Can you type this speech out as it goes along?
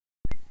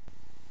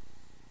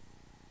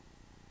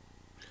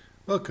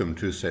Welcome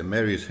to St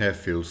Mary's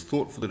Harefields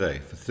Thought for the Day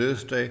for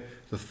Thursday,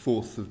 the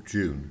 4th of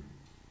June.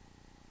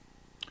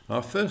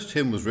 Our first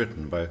hymn was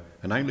written by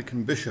an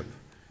Anglican bishop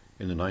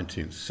in the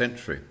 19th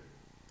century.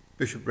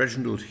 Bishop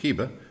Reginald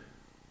Heber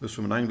was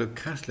from an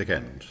Anglo-Catholic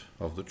end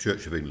of the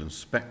Church of England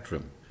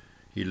spectrum.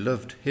 He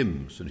loved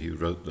hymns and he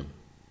wrote them.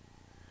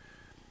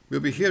 We'll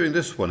be hearing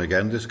this one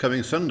again this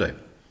coming Sunday,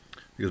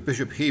 because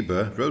Bishop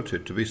Heber wrote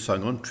it to be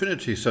sung on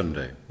Trinity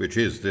Sunday, which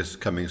is this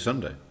coming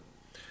Sunday,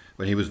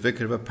 when he was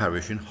vicar of a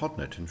parish in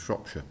Hodnet in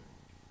Shropshire.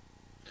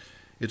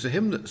 It's a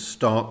hymn that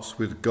starts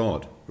with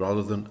God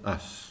rather than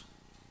us.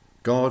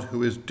 God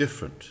who is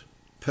different,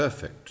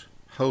 perfect,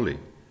 holy,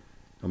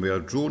 and we are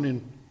drawn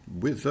in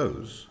with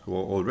those who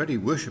are already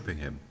worshipping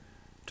him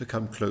to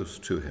come close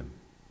to him.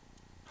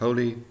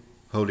 Holy,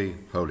 holy,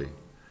 holy,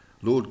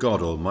 Lord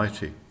God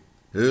Almighty,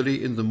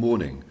 early in the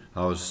morning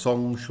our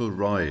song shall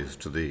rise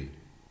to thee.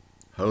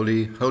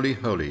 Holy, holy,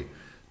 holy,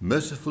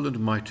 merciful and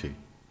mighty,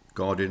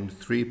 God in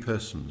three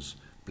persons,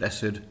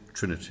 blessed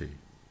Trinity.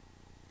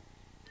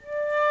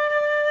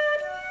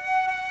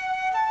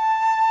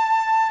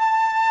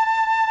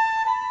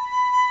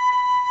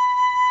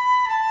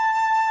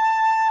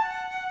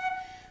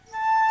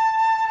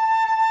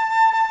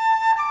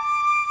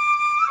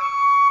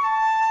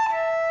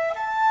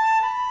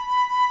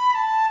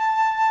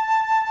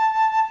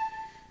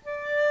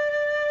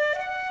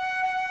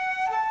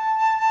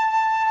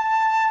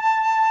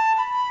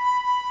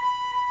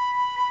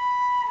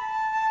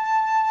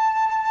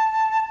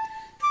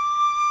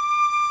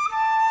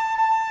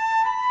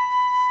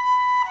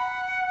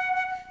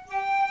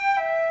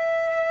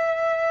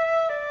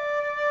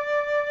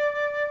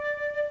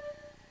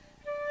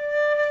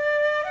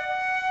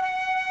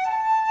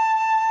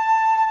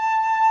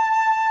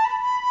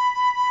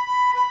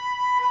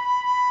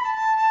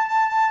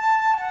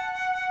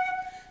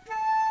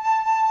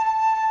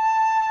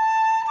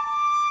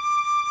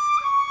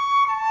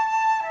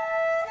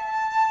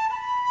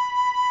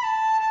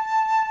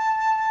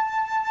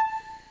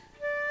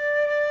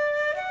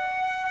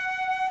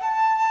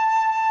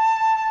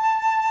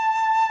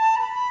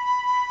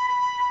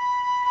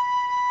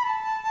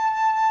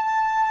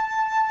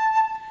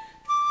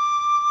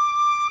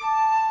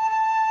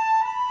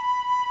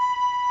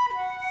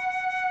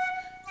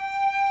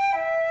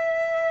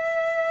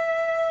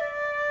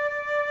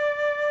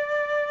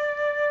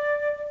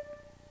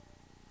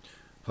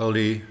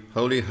 Holy,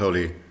 holy,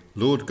 holy,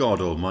 Lord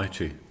God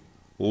Almighty,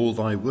 all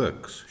thy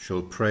works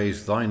shall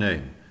praise thy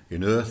name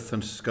in earth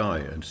and sky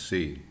and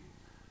sea.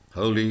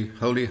 Holy,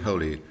 holy,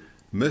 holy,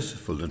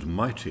 merciful and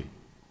mighty,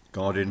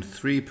 God in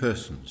three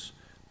persons,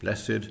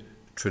 blessed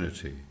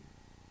Trinity.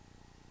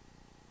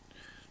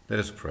 Let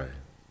us pray.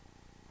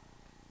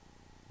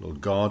 Lord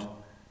God,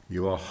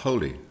 you are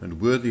holy and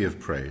worthy of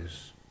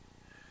praise.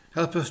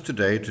 Help us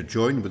today to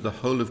join with the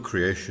whole of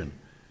creation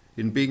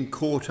in being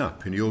caught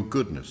up in your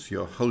goodness,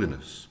 your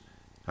holiness,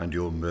 and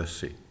your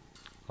mercy.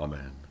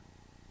 Amen.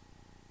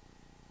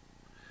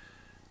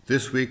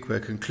 This week we're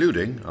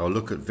concluding our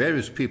look at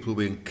various people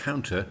we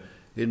encounter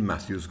in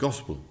Matthew's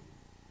Gospel.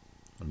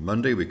 On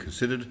Monday we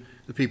considered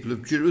the people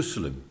of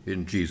Jerusalem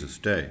in Jesus'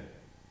 day.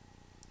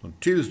 On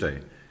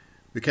Tuesday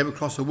we came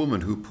across a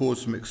woman who poured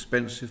some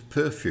expensive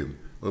perfume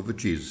over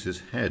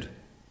Jesus' head.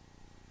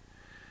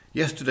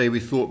 Yesterday we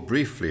thought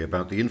briefly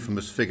about the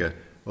infamous figure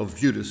of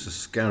Judas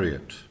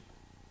Iscariot.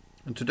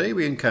 And today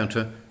we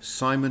encounter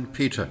Simon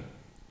Peter,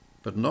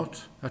 but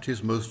not at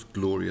his most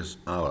glorious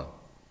hour.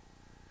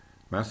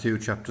 Matthew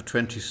chapter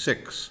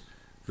 26,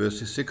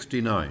 verses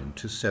 69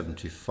 to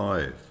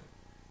 75.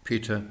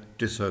 Peter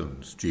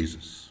disowns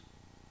Jesus.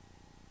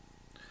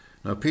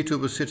 Now Peter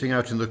was sitting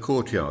out in the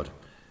courtyard,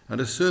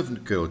 and a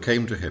servant girl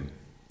came to him.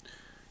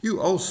 "You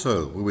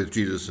also were with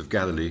Jesus of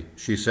Galilee,"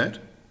 she said.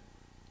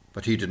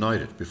 But he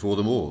denied it before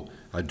them all.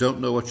 "I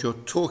don't know what you're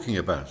talking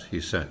about,"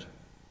 he said.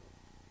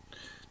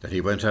 Then he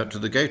went out to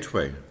the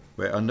gateway,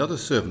 where another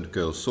servant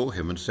girl saw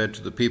him and said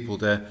to the people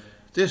there,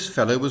 "This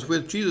fellow was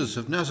with Jesus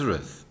of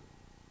Nazareth."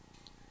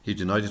 He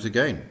denied it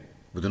again,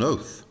 with an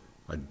oath,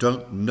 "I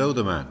don't know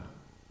the man."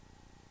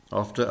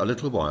 After a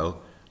little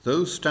while,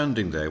 those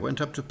standing there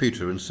went up to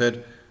Peter and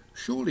said,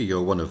 "Surely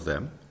you're one of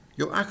them.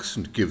 Your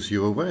accent gives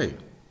you away."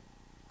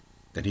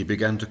 Then he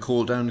began to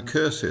call down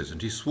curses,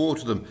 and he swore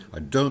to them, "I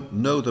don't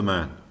know the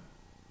man."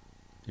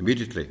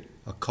 Immediately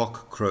a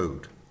cock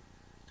crowed.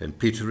 Then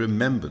Peter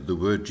remembered the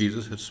word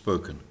Jesus had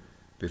spoken,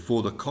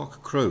 "Before the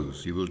cock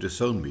crows, you will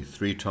disown me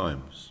 3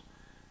 times."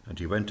 And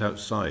he went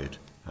outside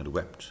and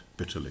wept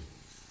bitterly.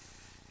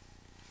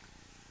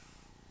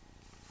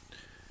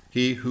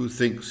 He who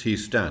thinks he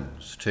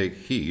stands, take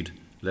heed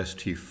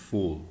lest he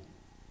fall.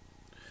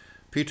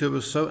 Peter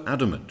was so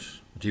adamant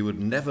that he would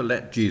never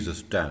let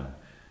Jesus down.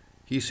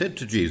 He said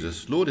to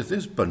Jesus, "Lord, if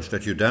this bunch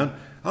let you down,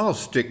 I'll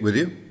stick with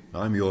you.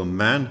 I'm your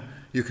man.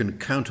 You can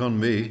count on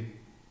me."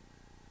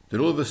 Then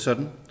all of a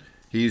sudden,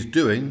 he's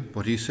doing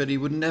what he said he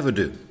would never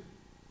do,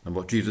 and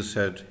what Jesus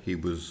said he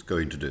was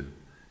going to do.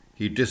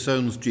 He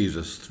disowns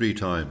Jesus 3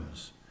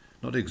 times.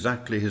 Not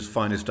exactly his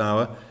finest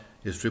hour.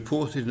 It's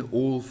reported in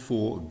all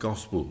 4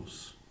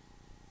 Gospels.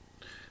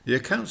 The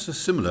accounts are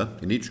similar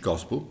in each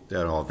Gospel.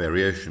 There are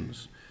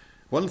variations.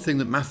 One thing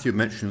that Matthew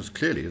mentions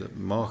clearly, that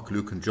Mark,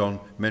 Luke and John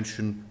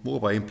mention more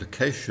by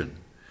implication,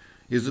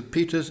 is that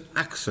Peter's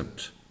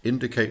accent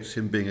indicates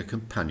him being a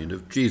companion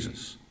of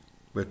Jesus.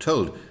 We're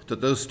told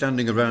that those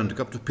standing around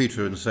go up to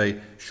Peter and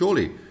say,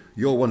 "Surely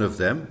you're one of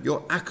them.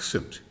 Your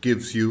accent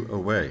gives you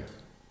away."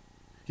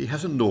 He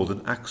has a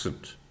northern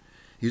accent.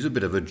 He's a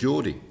bit of a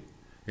Geordie.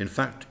 In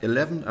fact,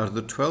 11 out of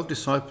the 12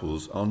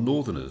 disciples are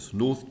northerners,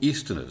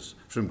 northeasterners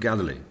from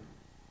Galilee.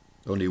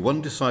 Only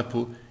one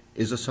disciple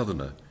is a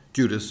southerner,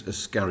 Judas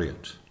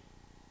Iscariot.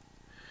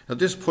 At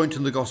this point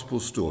in the gospel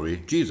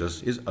story,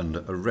 Jesus is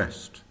under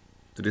arrest.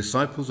 The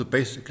disciples are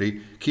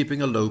basically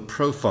keeping a low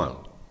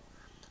profile.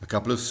 A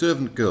couple of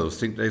servant girls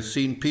think they've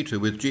seen Peter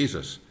with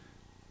Jesus.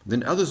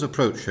 Then others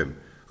approach him,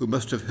 who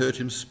must have heard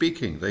him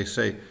speaking. They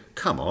say,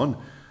 "Come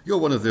on, you're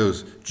one of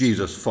those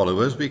Jesus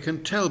followers. We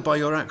can tell by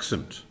your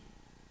accent."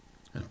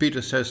 And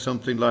Peter says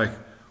something like,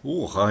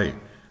 "Oh, hi,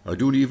 I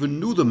don't even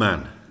know the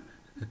man."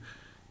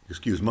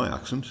 Excuse my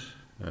accent,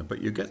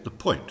 but you get the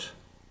point.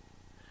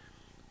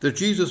 The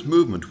Jesus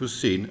movement was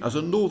seen as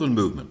a northern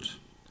movement,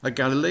 a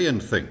Galilean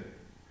thing.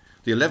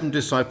 The 11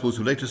 disciples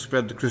who later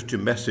spread the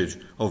Christian message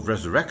of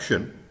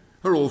resurrection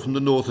are all from the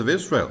north of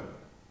Israel,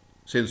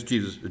 since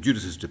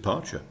Judas's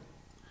departure.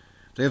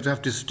 They have to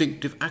have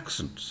distinctive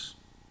accents.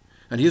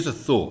 And here's a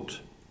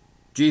thought.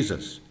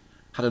 Jesus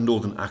had a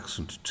northern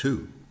accent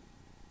too.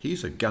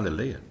 He's a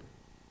Galilean.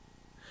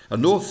 A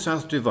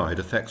north-south divide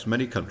affects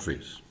many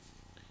countries.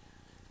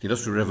 The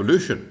Industrial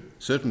Revolution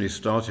certainly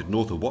started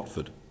north of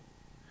Watford.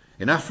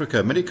 In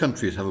Africa, many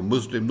countries have a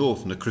Muslim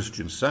north and a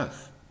Christian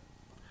south.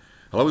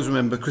 I'll always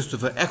remember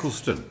Christopher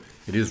Eccleston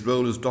in his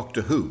role as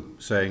Doctor Who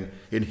saying,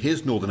 in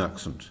his northern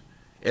accent,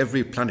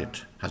 "Every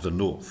planet has a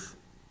north."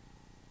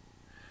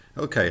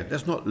 Okay,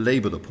 let's not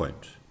labour the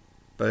point,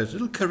 but there's a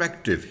little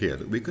corrective here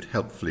that we could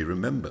helpfully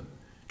remember.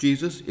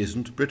 Jesus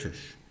isn't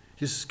British.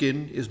 His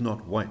skin is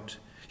not white.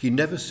 He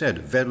never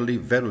said, "Verily,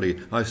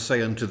 verily, I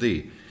say unto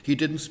thee." He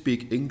didn't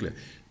speak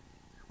English.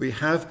 We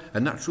have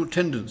a natural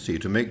tendency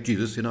to make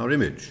Jesus in our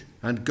image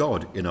and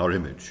God in our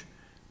image,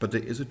 but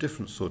there is a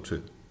difference or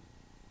two.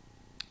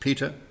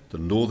 Peter, the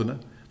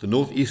northerner, the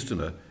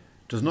northeasterner,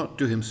 does not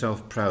do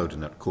himself proud in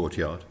that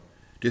courtyard,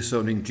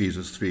 disowning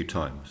Jesus 3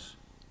 times.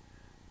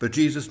 But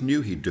Jesus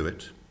knew he'd do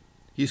it.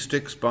 He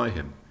sticks by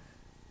him.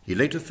 He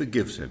later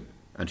forgives him,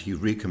 and he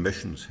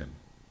recommissions him.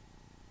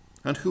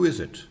 And who is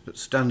it that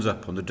stands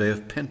up on the day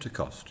of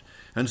Pentecost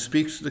and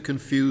speaks to the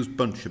confused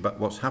bunch about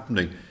what's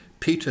happening?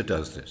 Peter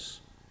does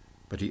this,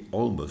 but he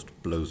almost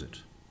blows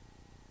it.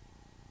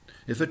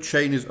 If a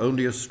chain is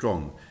only as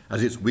strong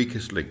as its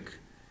weakest link,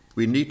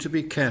 we need to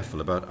be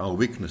careful about our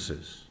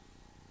weaknesses.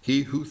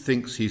 He who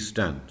thinks he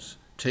stands,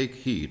 take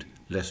heed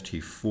lest he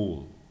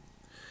fall.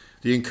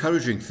 The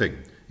encouraging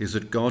thing is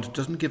that God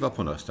doesn't give up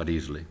on us that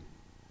easily.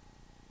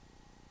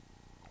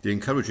 The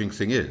encouraging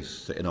thing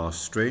is that in our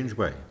strange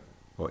way,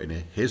 or in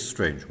his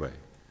strange way,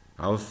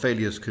 our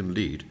failures can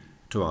lead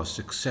to our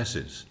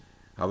successes,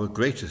 our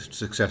greatest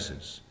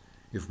successes,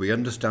 if we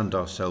understand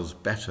ourselves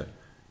better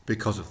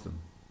because of them.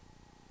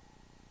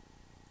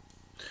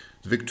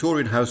 The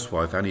Victorian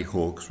housewife Annie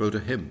Hawkes wrote a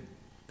hymn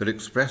that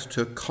expressed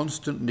her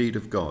constant need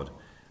of God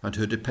and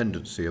her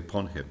dependency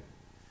upon him.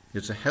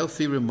 It's a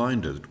healthy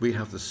reminder that we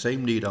have the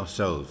same need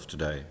ourselves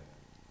today.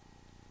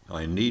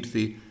 "I need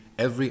thee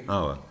every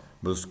hour,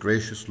 most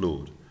gracious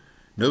Lord.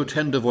 No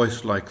tender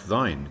voice like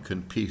thine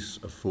can peace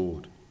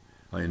afford.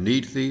 I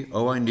need thee,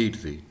 oh, I need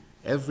thee,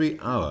 every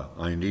hour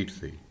I need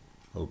thee.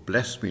 Oh,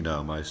 bless me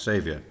now, my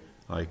Saviour,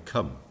 I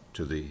come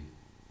to thee."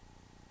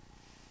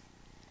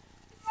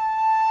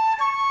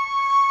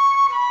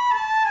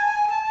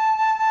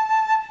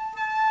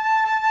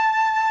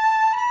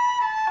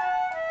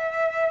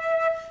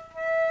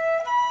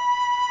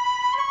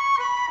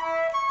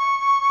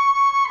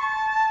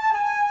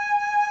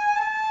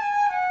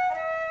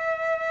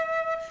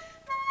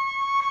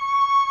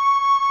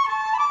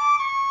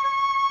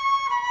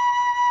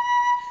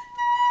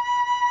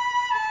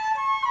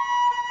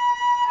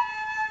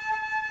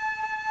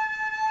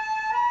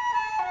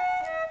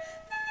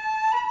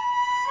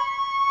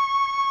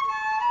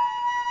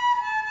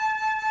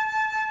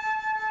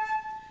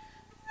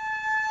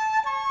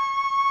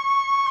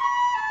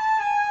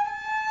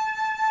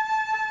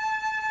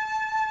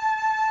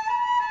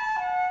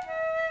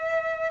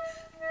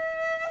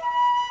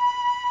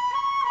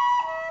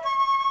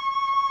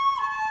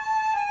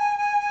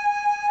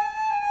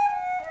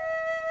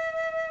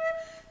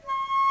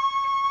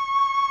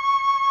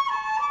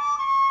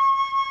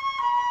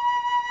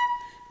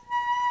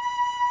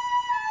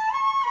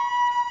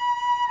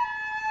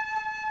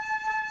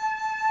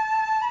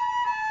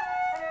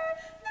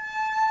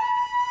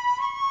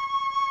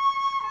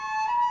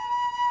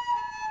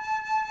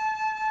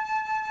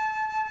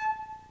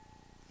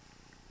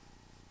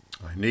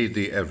 I need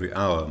thee every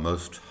hour,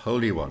 most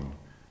holy one.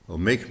 O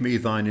make me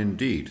thine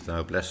indeed,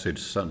 thou blessed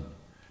Son.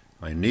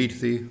 I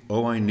need thee,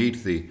 oh, I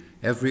need thee,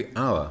 every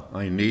hour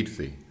I need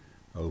thee.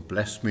 O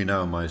bless me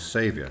now, my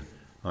Saviour,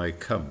 I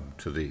come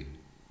to thee.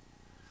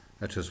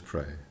 Let us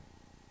pray.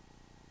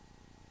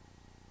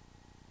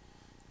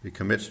 We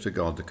commit to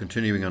God the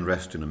continuing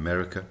unrest in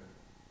America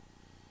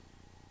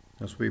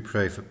as we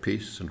pray for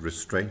peace and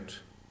restraint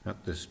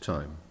at this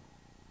time,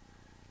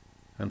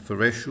 and for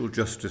racial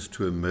justice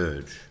to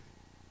emerge,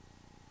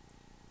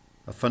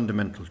 a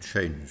fundamental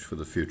change for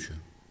the future.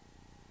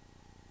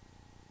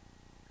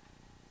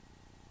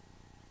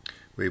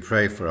 We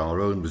pray for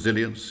our own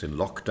resilience in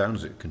lockdown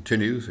as it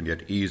continues and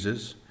yet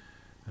eases,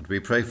 and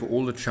we pray for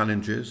all the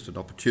challenges and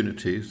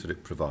opportunities that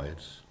it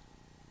provides.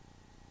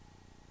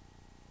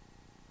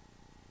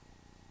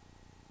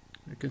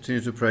 We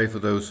continue to pray for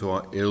those who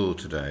are ill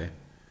today,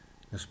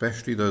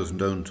 especially those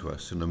known to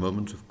us in a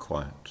moment of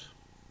quiet.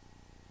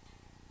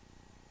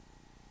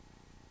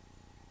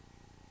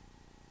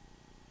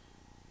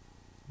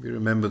 We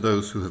remember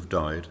those who have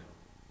died.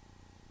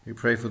 We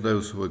pray for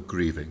those who are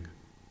grieving,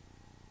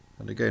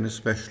 and again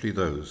especially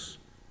those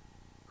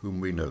whom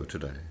we know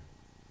today.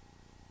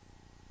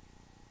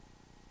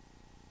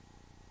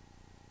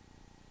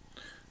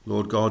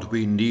 Lord God,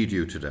 we need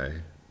you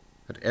today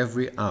at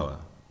every hour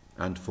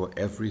and for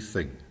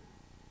everything.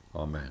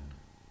 Amen.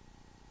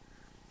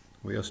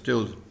 We are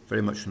still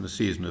very much in the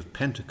season of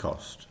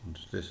Pentecost, and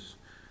this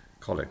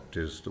collect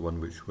is the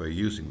one which we're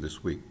using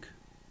this week.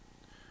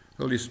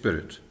 Holy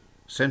Spirit,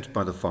 sent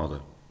by the Father,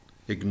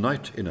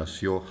 ignite in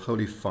us your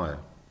holy fire.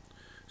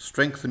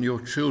 Strengthen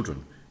your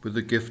children with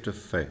the gift of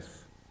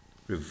faith.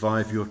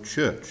 Revive your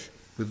church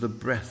with the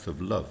breath of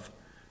love,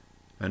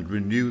 and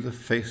renew the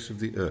face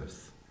of the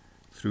earth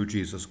through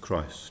Jesus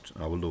Christ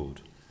our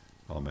Lord.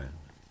 Amen.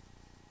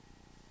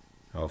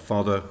 Our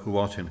Father, who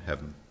art in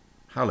heaven,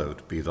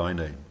 hallowed be thy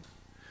name.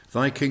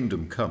 Thy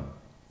kingdom come,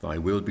 thy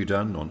will be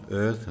done on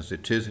earth as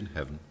it is in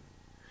heaven.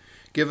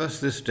 Give us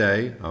this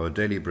day our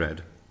daily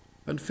bread,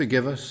 and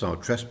forgive us our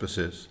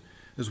trespasses,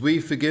 as we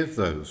forgive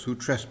those who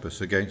trespass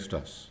against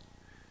us.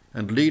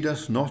 And lead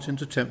us not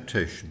into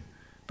temptation,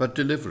 but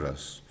deliver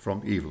us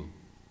from evil.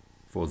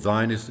 For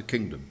thine is the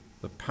kingdom,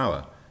 the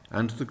power,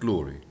 and the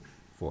glory,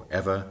 for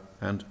ever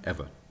and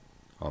ever.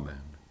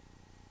 Amen.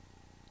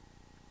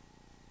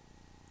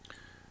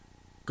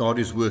 God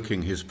is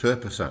working his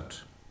purpose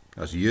out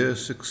as year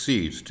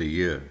succeeds to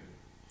year.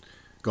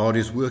 God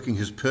is working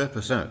his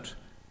purpose out,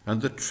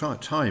 and the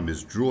time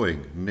is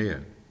drawing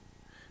near.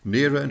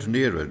 Nearer and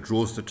nearer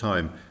draws the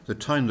time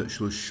that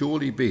shall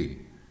surely be,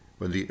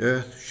 when the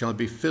earth shall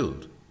be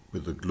filled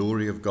with the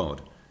glory of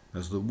God,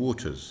 as the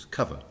waters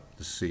cover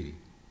the sea.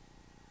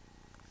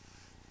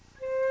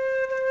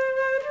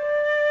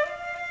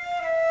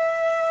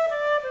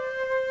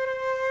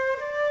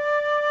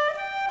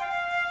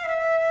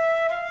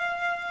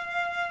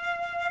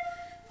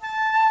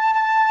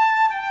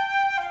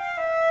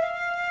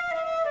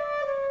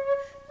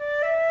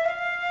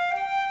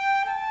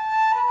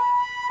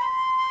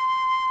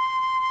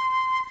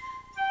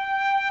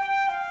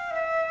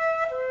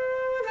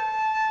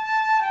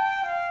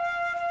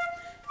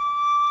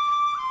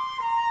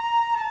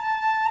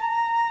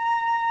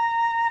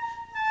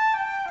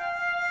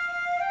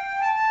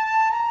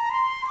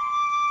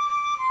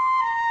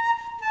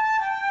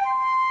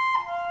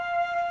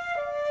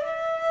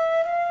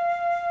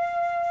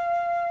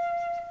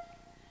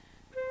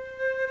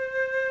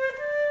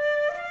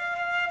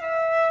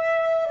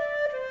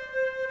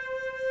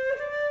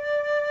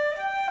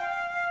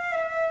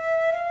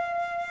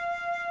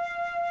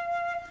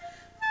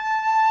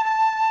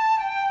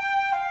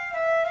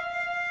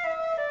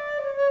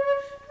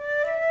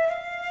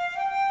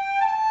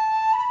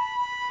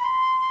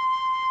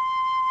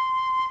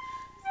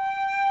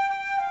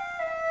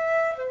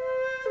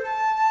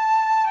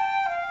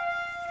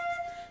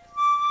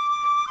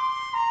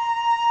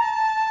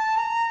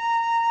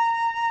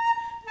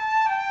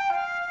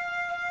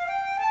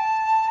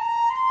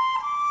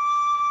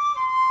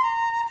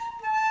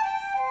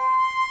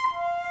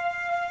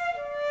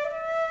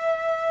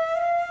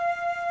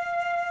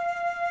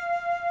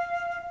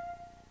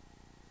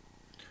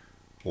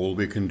 All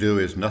we can do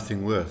is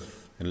nothing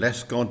worth,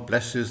 unless God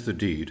blesses the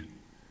deed.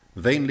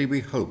 Vainly we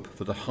hope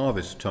for the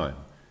harvest time,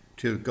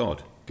 till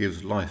God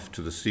gives life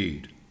to the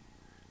seed.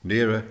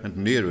 Nearer and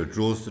nearer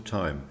draws the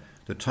time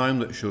that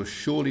shall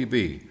surely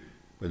be,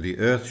 when the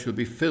earth shall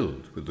be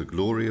filled with the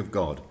glory of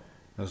God,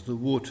 as the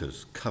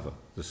waters cover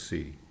the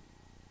sea.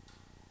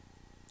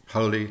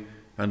 Holy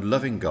and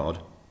loving God,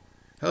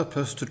 help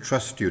us to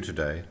trust you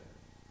today.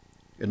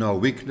 In our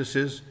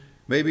weaknesses,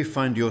 may we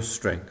find your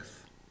strength.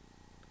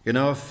 In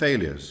our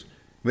failures,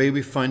 may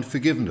we find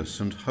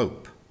forgiveness and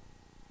hope.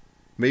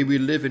 May we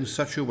live in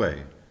such a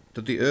way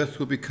that the earth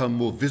will become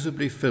more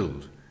visibly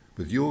filled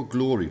with your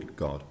glory,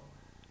 God,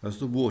 as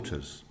the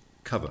waters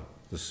cover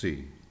the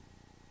sea.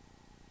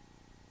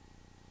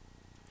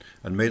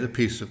 And may the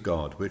peace of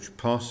God, which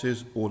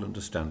passes all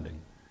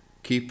understanding,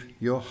 keep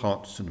your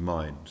hearts and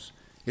minds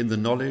in the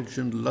knowledge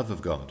and love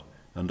of God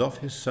and of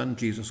his Son,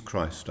 Jesus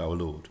Christ, our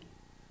Lord.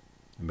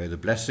 And may the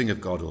blessing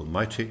of God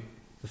Almighty,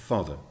 the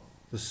Father,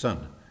 the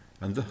Son,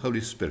 and the Holy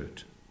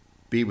Spirit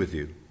be with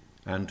you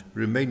and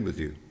remain with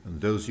you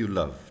and those you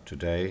love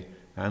today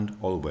and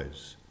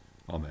always.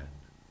 Amen.